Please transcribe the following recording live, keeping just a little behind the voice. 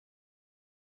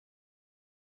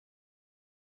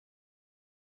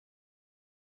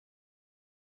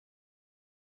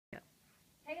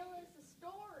Tell us a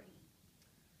story.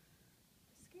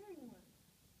 A scary one.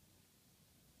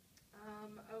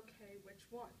 Okay, which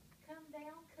one? Come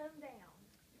down, come down.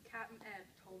 Captain Ebb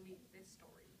told me this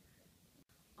story.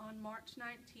 On March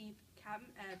 19th,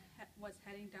 Captain Ebb was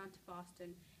heading down to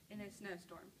Boston in a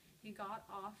snowstorm. He got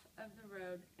off of the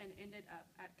road and ended up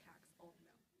at Cack's old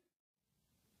mill.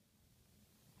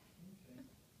 Okay.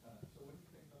 So what do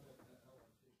you think of that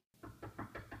LRT?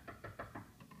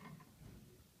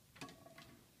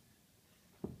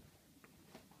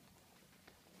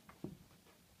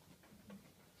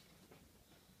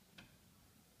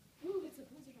 Ooh, it's a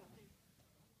blizzard out there.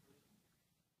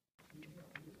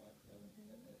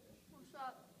 What's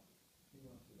up? He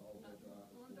wants it all the way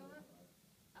drive. Want to do it?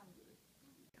 I'm good.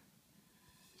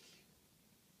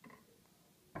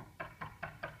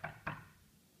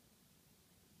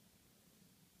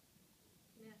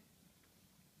 Yeah.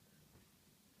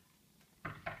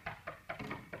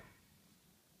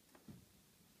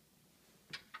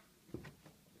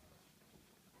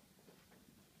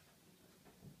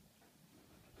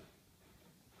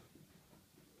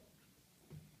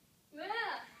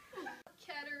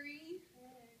 Cattery.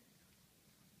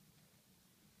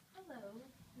 Hello.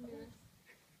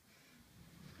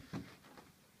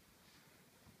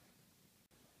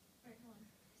 Alright, hold on.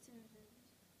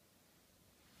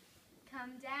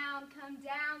 Come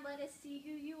down, let us see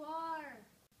who you are.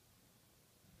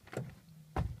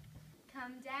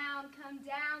 Come down,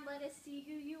 let us see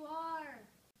who you are.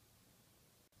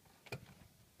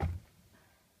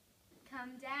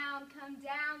 Come down,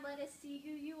 let us see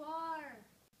who you are.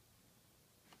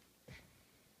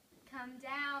 Come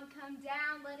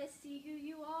down, let us see who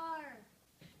you are.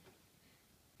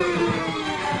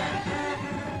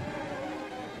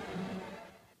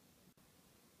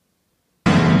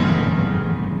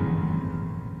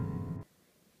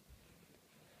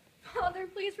 Father,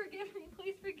 please forgive me.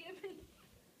 Please forgive me.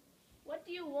 What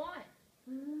do you want?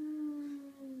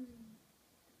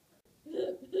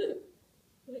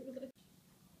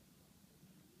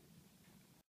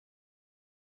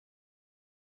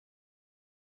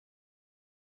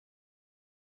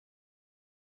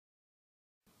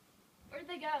 Where'd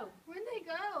they go? Where'd they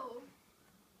go?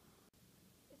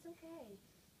 It's okay.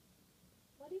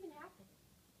 What even happened?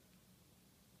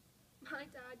 My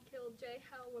dad killed J.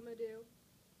 Hal Wimadoo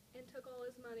and took all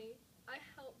his money. I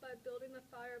helped by building the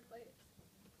fireplace.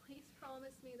 Please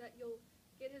promise me that you'll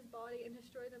get his body and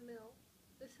destroy the mill.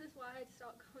 This is why I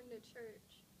stopped going to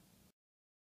church.